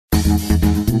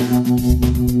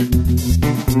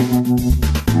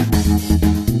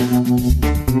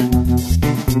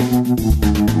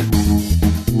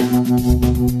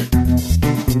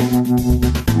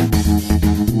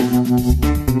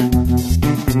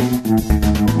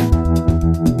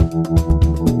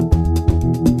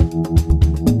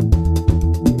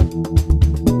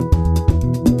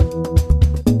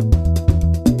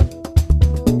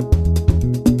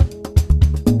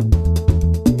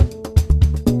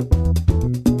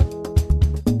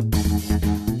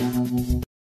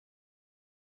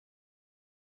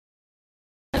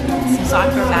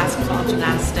Soccer, basketball,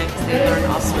 gymnastics, they learn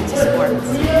all sorts of sports.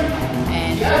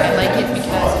 And I like it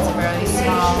because it's a very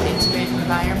small, intimate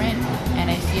environment, and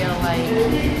I feel like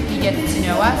he gets to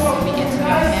know us, and we get to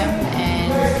know him, and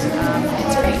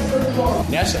it's great.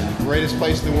 NESA, the greatest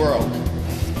place in the world.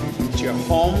 It's your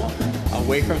home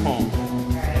away from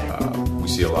home. We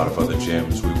see a lot of other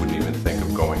gyms. We wouldn't even think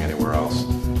of going anywhere else.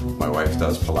 My wife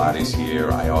does Pilates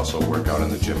here. I also work out in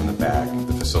the gym in the back.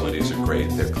 The facilities are great.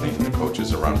 They're clean. The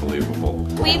coaches are unbelievable.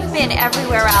 We've been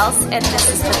everywhere else, and this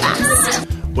is the best.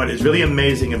 What is really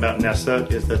amazing about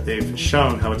NESA is that they've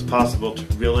shown how it's possible to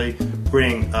really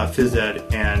bring phys ed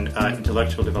and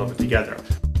intellectual development together.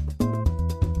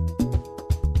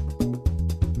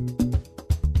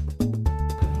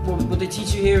 What they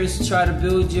teach you here is to try to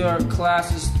build your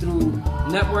classes through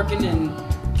networking, and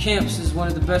camps is one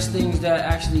of the best things that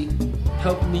actually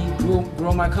helped me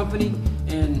grow my company.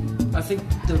 And I think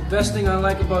the best thing I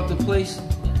like about the place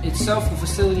itself, the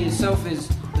facility itself, is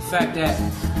the fact that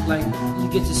like you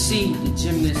get to see the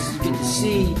gymnasts, you get to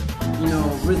see, you know,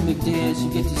 rhythmic dance, you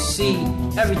get to see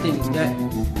everything that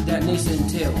NESA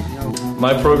entails, you know.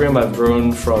 My program, I've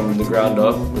grown from the ground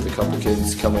up with a couple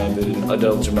kids coming. I did an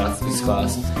adult gymnastics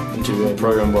class into a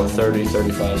program of about 30,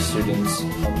 35 students.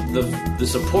 The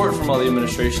support from all the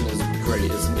administration is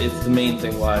great. It's the main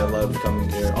thing why I love coming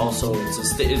here. Also, it's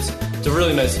a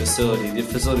really nice facility. The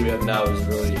facility we have now is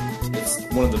it's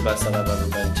one of the best that I've ever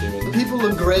been to. The people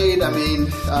look great. I mean,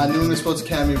 New England Sports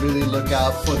Academy really look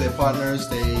out for their partners.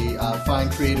 They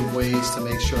find creative ways to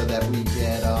make sure that we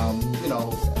get, you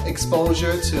know,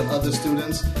 exposure to other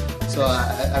students. So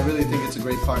I really think it's a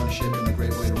great partnership and a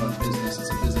great way to run business. It's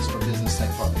a business for business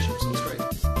type partnership, so it's great.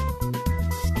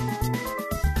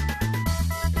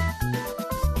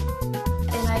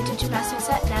 And I do gymnastics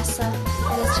at NESA,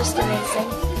 and it's just amazing.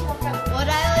 What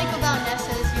I like about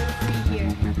NESA is you're free here.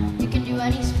 You can do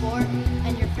any sport,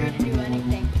 and you're free to do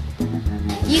anything.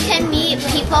 You can meet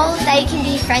people that you can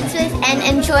be friends with and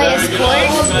enjoy a sport,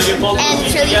 and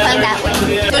it's really fun that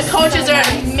way. The coaches are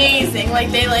amazing.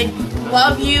 Like they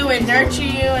love you and nurture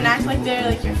you and act like they're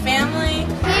like your family.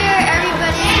 Here,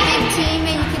 everybody's a big team,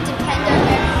 and you can depend on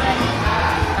everybody.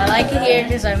 I like it here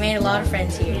because I made a lot of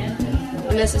friends here.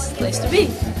 And this is the place to be.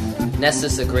 NESA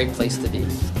is a great place to be.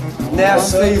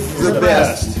 NESA is the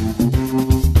best.